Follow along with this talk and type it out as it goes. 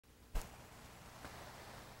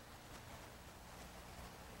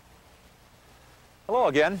Hello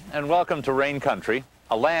again, and welcome to Rain Country,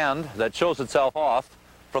 a land that shows itself off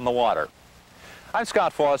from the water. I'm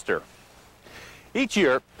Scott Foster. Each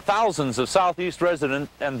year, thousands of Southeast residents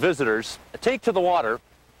and visitors take to the water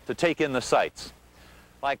to take in the sights,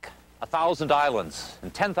 like 1,000 islands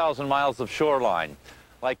and 10,000 miles of shoreline,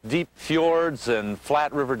 like deep fjords and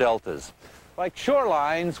flat river deltas, like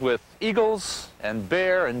shorelines with eagles and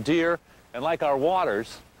bear and deer, and like our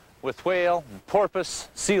waters with whale, porpoise,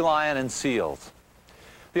 sea lion, and seals.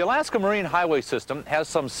 The Alaska Marine Highway System has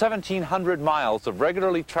some 1,700 miles of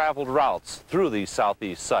regularly traveled routes through these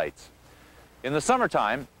southeast sites. In the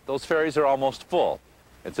summertime, those ferries are almost full.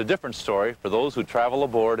 It's a different story for those who travel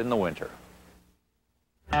aboard in the winter.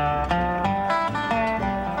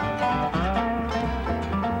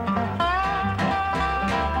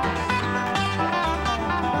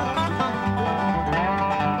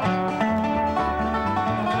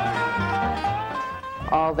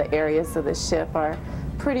 All the areas of the ship are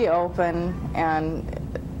pretty open, and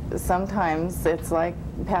sometimes it's like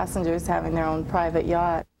passengers having their own private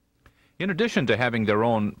yacht. In addition to having their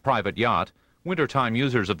own private yacht, wintertime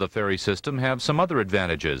users of the ferry system have some other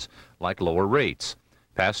advantages, like lower rates.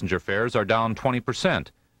 Passenger fares are down 20%,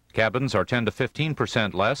 cabins are 10 to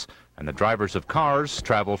 15% less, and the drivers of cars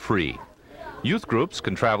travel free. Youth groups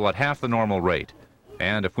can travel at half the normal rate.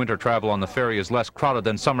 And if winter travel on the ferry is less crowded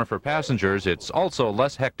than summer for passengers, it's also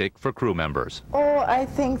less hectic for crew members. Oh, I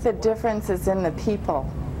think the difference is in the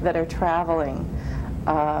people that are traveling.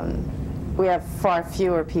 We have far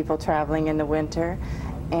fewer people traveling in the winter.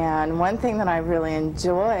 And one thing that I really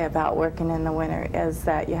enjoy about working in the winter is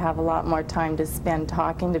that you have a lot more time to spend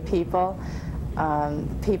talking to people.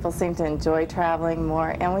 People seem to enjoy traveling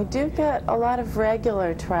more, and we do get a lot of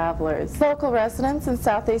regular travelers. Local residents in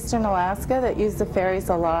southeastern Alaska that use the ferries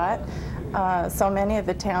a lot. So many of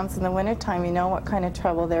the towns in the wintertime, you know what kind of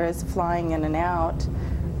trouble there is flying in and out.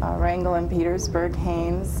 Wrangell and Petersburg,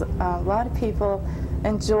 Haines. A lot of people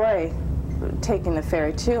enjoy taking the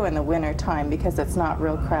ferry too in the wintertime because it's not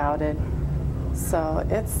real crowded. So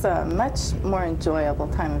it's a much more enjoyable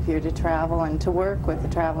time of year to travel and to work with the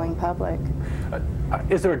traveling public.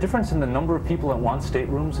 Is there a difference in the number of people that want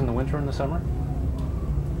staterooms in the winter and the summer?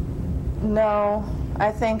 No,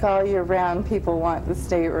 I think all year round people want the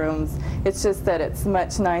staterooms. It's just that it's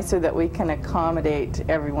much nicer that we can accommodate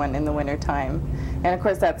everyone in the wintertime. And of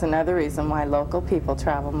course that's another reason why local people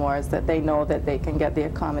travel more, is that they know that they can get the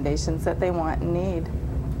accommodations that they want and need.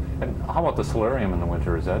 And how about the solarium in the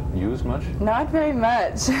winter? Is that used much? Not very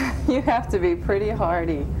much. You have to be pretty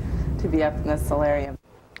hardy to be up in the solarium.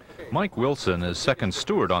 Mike Wilson is second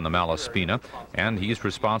steward on the Malaspina, and he's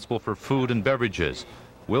responsible for food and beverages.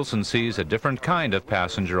 Wilson sees a different kind of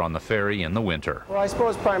passenger on the ferry in the winter. Well, I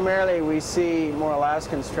suppose primarily we see more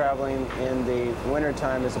Alaskans traveling in the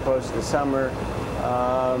wintertime as opposed to the summer.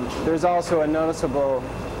 There's also a noticeable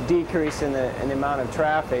decrease in the amount of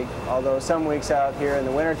traffic, although some weeks out here in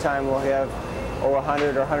the wintertime we'll have over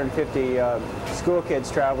 100 or 150 school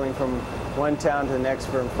kids traveling from one town to the next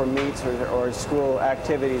for meets or school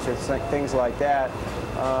activities or things like that.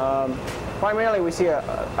 Primarily we see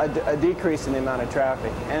a decrease in the amount of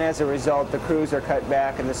traffic, and as a result the crews are cut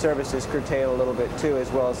back and the service is curtailed a little bit too,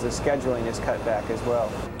 as well as the scheduling is cut back as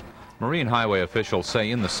well. Marine highway officials say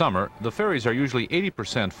in the summer the ferries are usually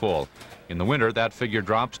 80% full. In the winter that figure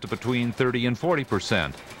drops to between 30 and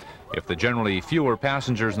 40%. If the generally fewer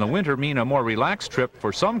passengers in the winter mean a more relaxed trip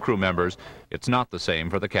for some crew members, it's not the same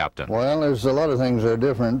for the captain. Well, there's a lot of things that are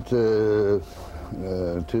different to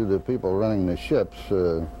the people running the ships,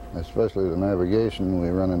 especially the navigation. We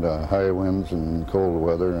run into high winds and cold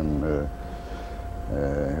weather, and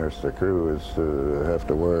here's the crew is have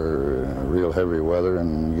to wear real heavy weather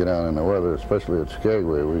and get out in the weather, especially at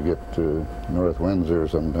Skagway. We get north winds here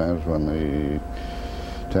sometimes when the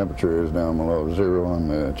temperature is down below zero and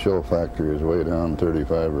the chill factor is way down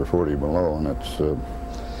 35 or 40 below, and it's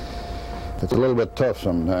a little bit tough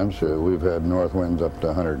sometimes. We've had north winds up to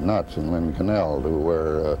 100 knots in Lynn Canal, to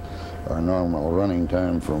where our normal running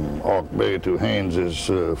time from Auk Bay to Haines is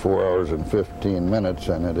 4 hours and 15 minutes,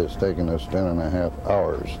 and it has taken us 10.5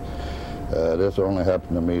 hours. This only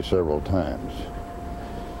happened to me several times,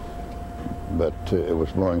 but it was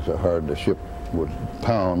blowing so hard the ship would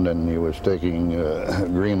pound, and you was taking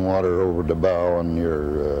green water over the bow, and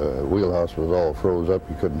your wheelhouse was all froze up.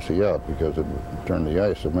 You couldn't see out because it would turn the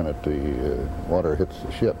ice the minute the water hits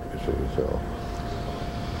the ship, you see. So,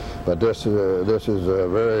 but this is a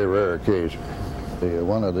very rare occasion.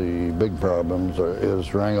 One of the big problems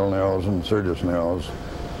is Wrangell Narrows and Sturgis Narrows,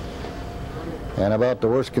 and about the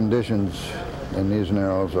worst conditions in these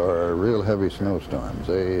narrows are real heavy snowstorms.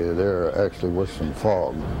 They're actually worse than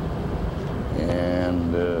fog.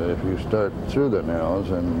 And if you start through the Narrows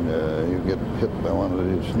and you get hit by one of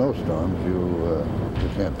these snowstorms, you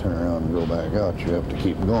can't turn around and go back out. You have to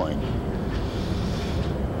keep going.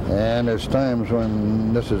 And there's times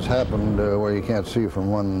when this has happened where you can't see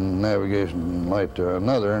from one navigation light to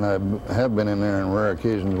another, and I have been in there on rare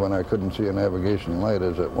occasions when I couldn't see a navigation light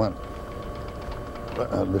as it went.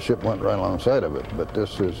 The ship went right alongside of it, but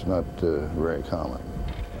this is not very common.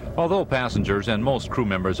 Although passengers and most crew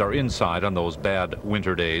members are inside on those bad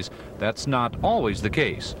winter days, that's not always the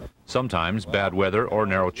case. Sometimes bad weather or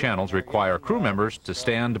narrow channels require crew members to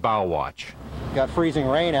stand bow watch. Got freezing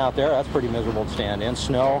rain out there, that's pretty miserable to stand in.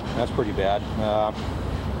 Snow, that's pretty bad.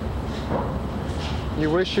 You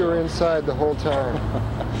wish you were inside the whole time.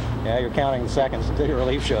 Yeah, you're counting the seconds until your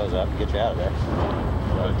relief shows up to get you out of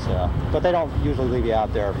there. But they don't usually leave you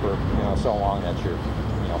out there for so long that you're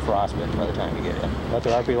frostbitten by the time you get in. But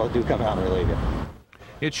there are people that do come out and relieve you.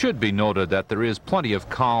 It should be noted that there is plenty of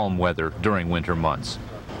calm weather during winter months.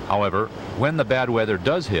 However, when the bad weather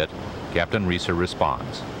does hit, Captain Reeser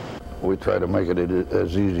responds. We try to make it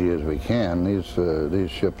as easy as we can.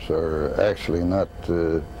 These ships are actually not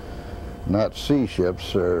sea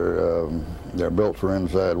ships. They're built for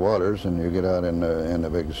inside waters, and you get out in the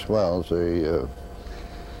big swells. The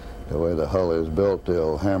way the hull is built,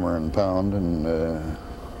 they'll hammer and pound and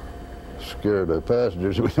scare the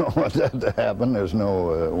passengers. We don't want that to happen. There's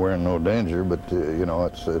we're in no danger, but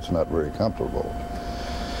it's not very comfortable.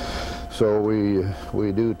 So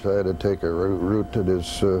we do try to take a route that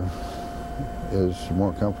is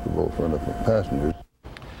more comfortable for the passengers.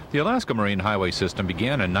 The Alaska Marine Highway System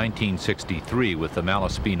began in 1963 with the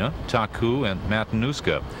Malaspina, Taku, and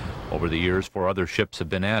Matanuska. Over the years, 4 other ships have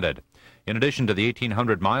been added. In addition to the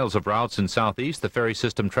 1,800 miles of routes in southeast, the ferry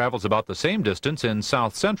system travels about the same distance in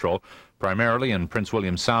south central, primarily in Prince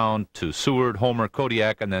William Sound to Seward, Homer,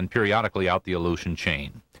 Kodiak, and then periodically out the Aleutian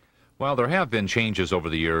chain. While there have been changes over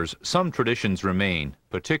the years, some traditions remain,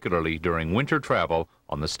 particularly during winter travel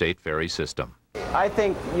on the state ferry system. I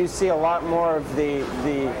think you see a lot more of the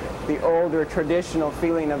older traditional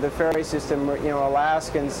feeling of the ferry system.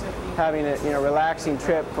 Alaskans having a relaxing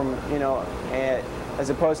trip from as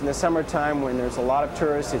opposed to the summertime when there's a lot of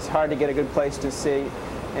tourists. It's hard to get a good place to see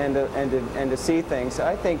and to see things.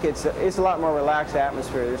 I think it's a lot more relaxed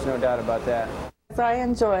atmosphere. There's no doubt about that. I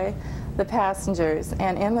enjoy the passengers,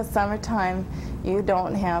 and in the summertime you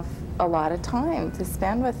don't have a lot of time to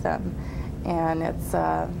spend with them, and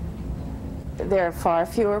there are far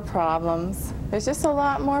fewer problems. There's just a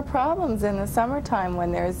lot more problems in the summertime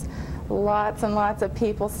when there's lots and lots of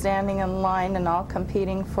people standing in line and all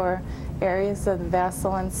competing for areas of the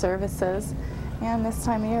vessel and services, and this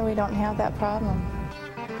time of year we don't have that problem.